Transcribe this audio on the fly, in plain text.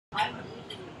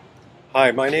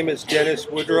Hi, my name is Dennis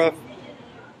Woodruff,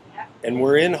 and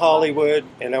we're in Hollywood,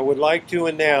 and I would like to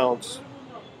announce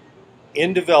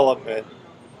in development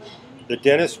the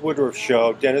Dennis Woodruff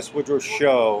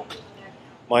Show,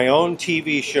 my own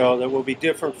TV show that will be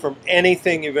different from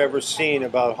anything you've ever seen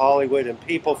about Hollywood, and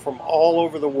people from all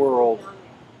over the world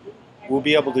will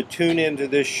be able to tune into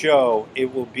this show.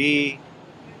 It will be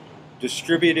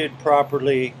distributed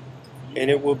properly, and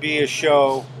it will be a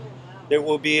show that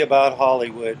will be about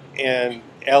Hollywood and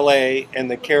LA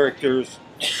and the characters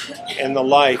and the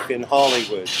life in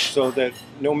Hollywood, so that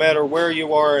no matter where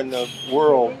you are in the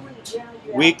world,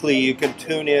 weekly you can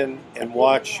tune in and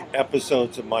watch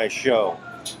episodes of my show.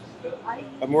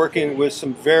 I'm working with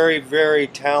some very, very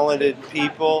talented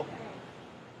people,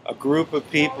 a group of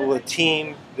people, a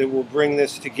team that will bring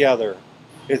this together.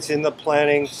 It's in the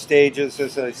planning stages,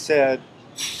 as I said,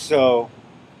 so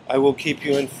I will keep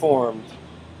you informed,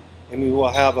 and we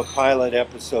will have a pilot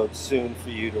episode soon for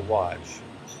you to watch.